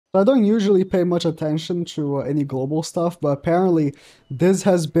I don't usually pay much attention to any global stuff, but apparently this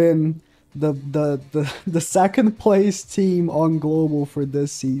has been the second place team on global for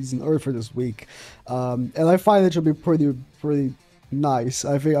this season or for this week, and I find it should be pretty nice.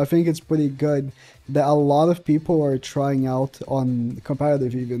 I think it's pretty good that a lot of people are trying out on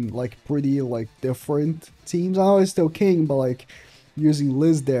competitive, even like pretty like different teams. I know it's still King, but like using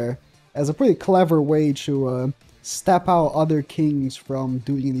Liz there as a pretty clever way to step out other kings from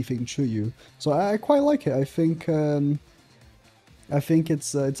doing anything to you. So I quite like it. I think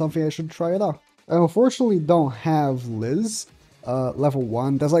it's something I should try it out. I unfortunately don't have Liz level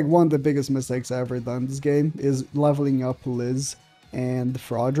 1. That's like one of the biggest mistakes I've ever done in this game, is leveling up Liz and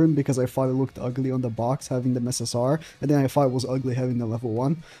Fraudrin, because I thought it looked ugly on the box having the SSR, and then I thought it was ugly having the level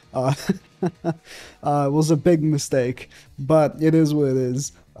 1. Uh, it was a big mistake, but it is what it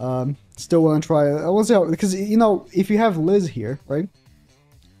is. Still want to try it. I want to see how, because, you know, if you have Liz here, right?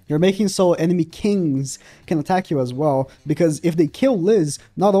 You're making so enemy kings can attack you as well, because if they kill Liz,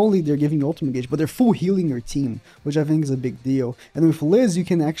 not only they're giving you ultimate gauge, but they're full healing your team, which I think is a big deal. And with Liz, you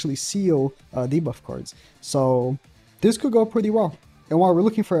can actually seal debuff cards. So this could go pretty well. And while we're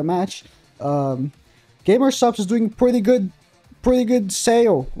looking for a match, Gamer Shops is doing pretty good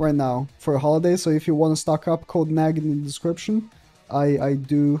sale right now for holidays. So if you want to stock up, code NAG in the description. I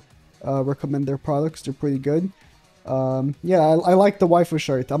do recommend their products. They're pretty good. Yeah, I like the waifu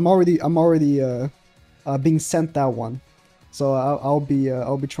shirt. I'm already being sent that one, so I'll be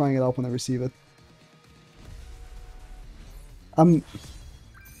trying it out when I receive it. I'm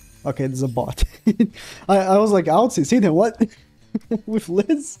okay. There's a bot. I was like, I'll see that what with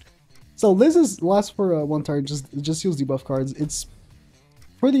Liz. So Liz is lasts for one turn. Just use debuff cards. It's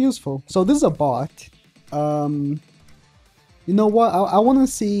pretty useful. So this is a bot. You know what? I want to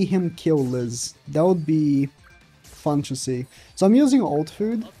see him kill Liz. That would be fun to see. So I'm using ult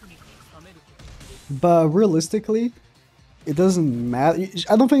food, but realistically, it doesn't matter.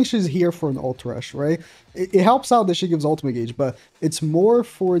 I don't think she's here for an ult rush, right? It helps out that she gives ultimate gauge, but it's more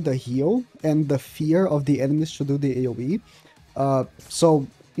for the heal and the fear of the enemies to do the AoE. So,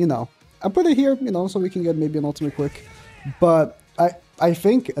 you know, I put it here, you know, so we can get maybe an ultimate quick. But I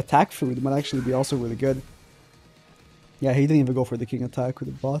think attack food might actually be also really good. Yeah, he didn't even go for the king attack with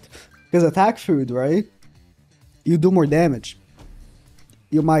the bot. Because attack food, right? You do more damage.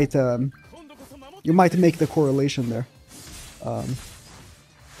 You might make the correlation there.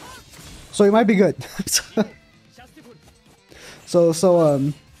 So it might be good. so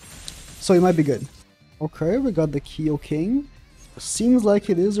it might be good. Okay, we got the Kyo King. Seems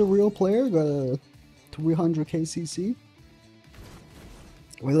like it is a real player. Got a 300k CC.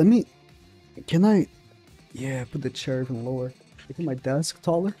 Wait, let me. Can I? Yeah, put the chair even lower. Make my desk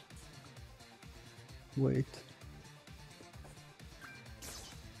taller. Wait.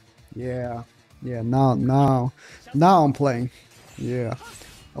 Yeah. Yeah, now I'm playing. Yeah.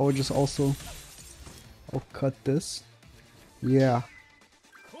 I would just also... I'll cut this. Yeah.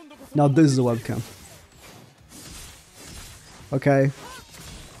 Now this is the webcam. Okay.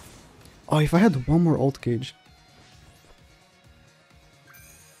 Oh, if I had one more ult gauge.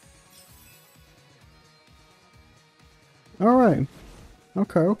 Alright.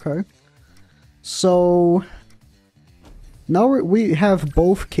 Okay. So... Now we have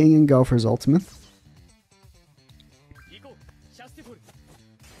both King and Galfer's ultimate.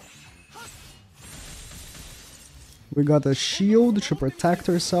 We got a shield to protect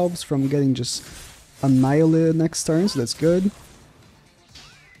ourselves from getting just annihilated next turn, so that's good.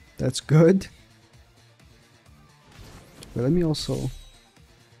 That's good. But let me also...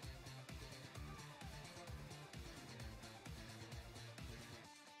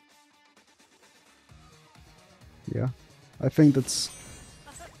 Yeah. I think that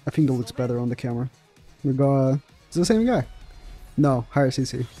looks better on the camera. We got... It's the same guy. No, higher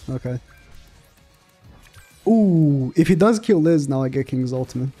CC. Okay. Ooh, if he does kill Liz, now I get King's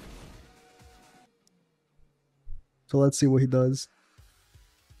ultimate. So let's see what he does.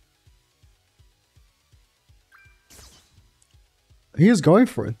 He is going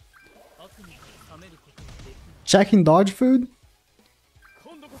for it. Checking dodge food?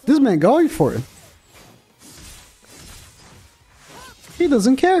 This man going for it. He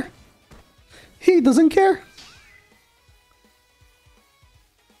doesn't care. He doesn't care.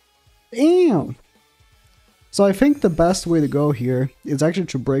 Damn. So I think the best way to go here is actually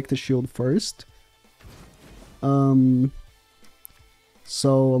to break the shield first. So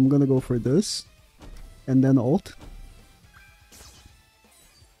I'm gonna go for this. And then ult.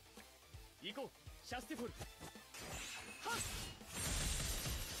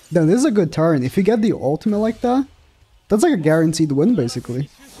 Then this is a good turn. If you get the ultimate like that, that's like a guaranteed win basically.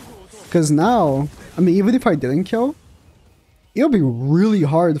 Because now, I mean, even if I didn't kill, it'll be really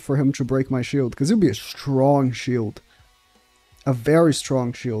hard for him to break my shield. Because it'll be a strong shield. A very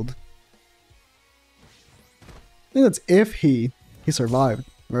strong shield. I think that's if he survived,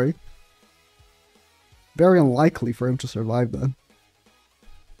 right? Very unlikely for him to survive that.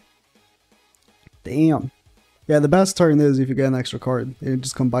 Damn. Yeah, the best turn is if you get an extra card. It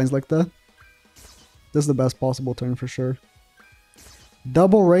just combines like that. This is the best possible turn for sure.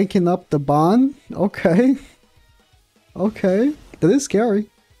 Double ranking up the Bond? Okay. Okay. That is scary.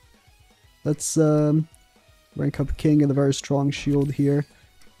 Let's rank up King and a very strong shield here.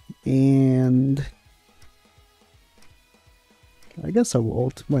 And I guess I will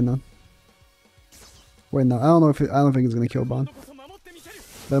ult. Why not? Why not? I don't know if I don't think it's gonna kill Bond.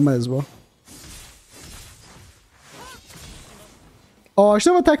 But I might as well. Oh, I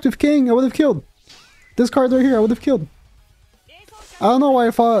should have attacked with King. I would have killed. This card right here, I would have killed. I don't know why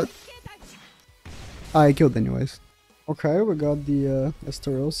I thought. I killed anyways. Okay, we got the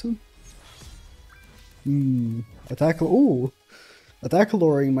Esterosa. Attack. Ooh, attack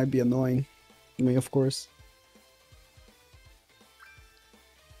lowering might be annoying. I mean, of course.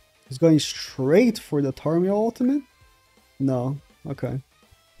 He's going straight for the Tarmiel ultimate? No. Okay.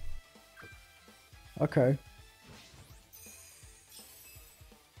 Okay.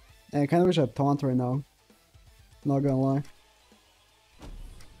 And I kind of wish I had taunt right now. Not gonna lie.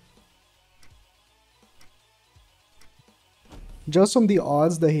 Just on the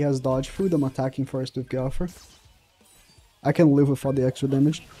odds that he has dodge food, I'm attacking first with Gaffer. I can live without the extra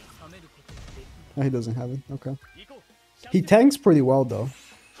damage. Oh, he doesn't have it. Okay. He tanks pretty well though.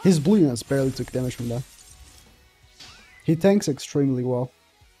 His blue units barely took damage from that. He tanks extremely well.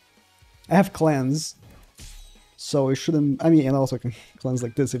 I have cleanse. So it shouldn't. I mean, and also I can cleanse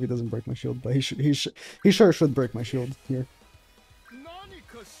like this if he doesn't break my shield. But he sure should break my shield here.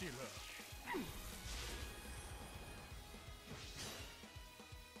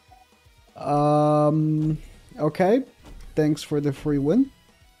 Okay. Thanks for the free win,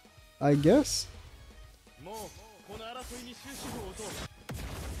 I guess.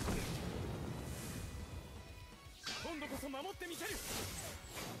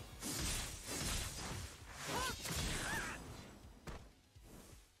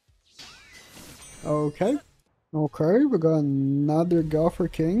 Okay. Okay, we got another Golfer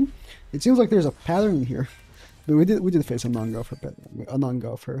King. It seems like there's a pattern here. But we did face a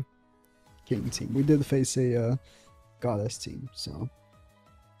non-Golfer King team. We did face a Goddess team, so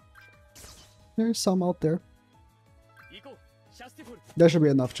there's some out there. That should be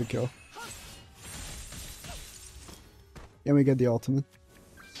enough to kill. And we get the ultimate.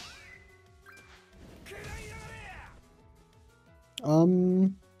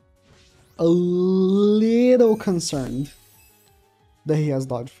 A little concerned that he has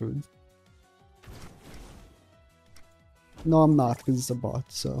dodge food. No, I'm not, because it's a bot,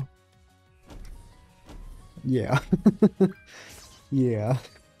 so... Yeah. Yeah.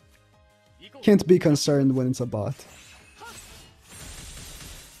 Can't be concerned when it's a bot.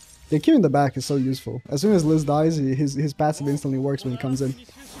 The Q in the back is so useful. As soon as Liz dies, his passive instantly works when he comes in.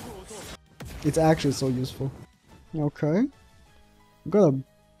 It's actually so useful. Okay. Got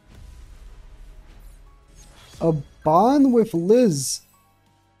a bond with Liz.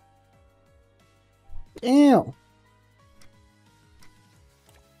 Damn.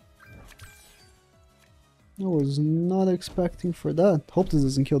 I was not expecting for that. Hope this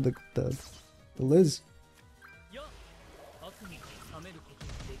doesn't kill the Liz.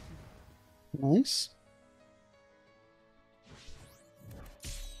 Nice.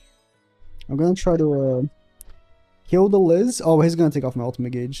 I'm gonna try to kill the Liz. Oh, he's gonna take off my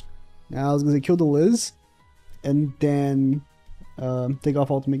ultimate gauge. Now I was gonna kill the Liz, and then take off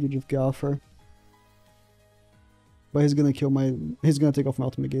ultimate gauge with Galfer. But he's gonna take off my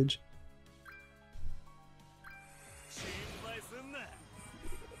ultimate gauge.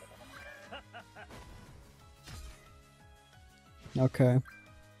 Okay.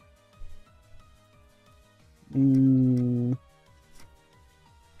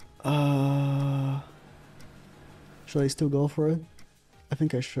 Should I still go for it? I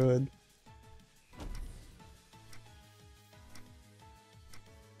think I should.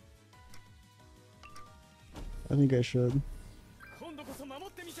 I think I should.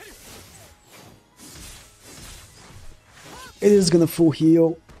 It is gonna full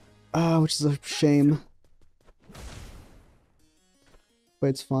heal, which is a shame. But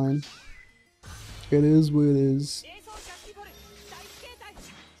it's fine. It is what it is.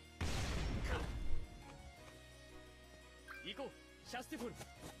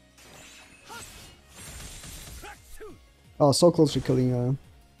 Oh, so close to killing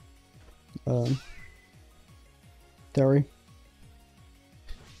Um, Terry.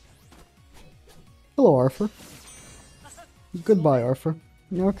 Hello, Arthur. Goodbye, Arthur.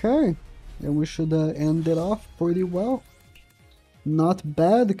 Okay, and we should end it off pretty well. Not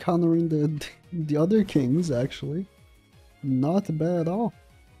bad countering the other kings, actually. Not bad at all.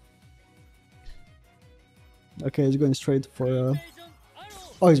 Okay, he's going straight for...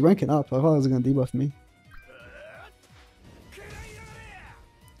 Oh, he's ranking up. I thought he was going to debuff me.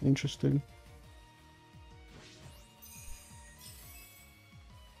 Interesting.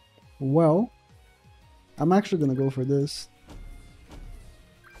 Well, I'm actually going to go for this.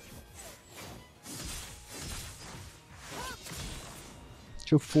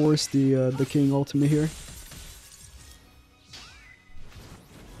 To force the king ultimate here.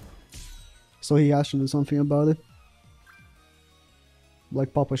 So he has to do something about it.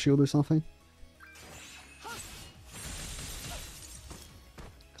 Like pop a shield or something.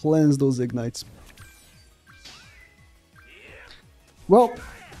 Cleanse those ignites. Well,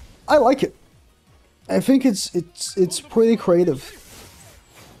 I like it. I think it's pretty creative.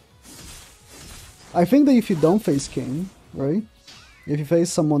 I think that if you don't face king, right? If you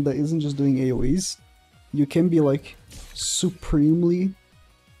face someone that isn't just doing AoEs, you can be like supremely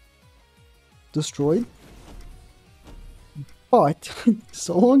destroyed. But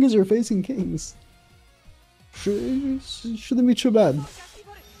so long as you're facing kings, shouldn't be too bad.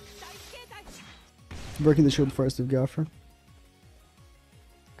 Breaking the shield first with Gaffer.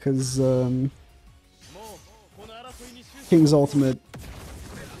 Because King's ultimate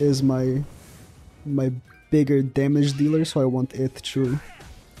is my bigger damage dealer, so I want it to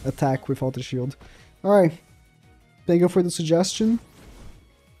attack without the shield. Alright, thank you for the suggestion.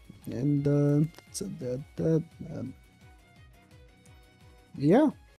 And yeah.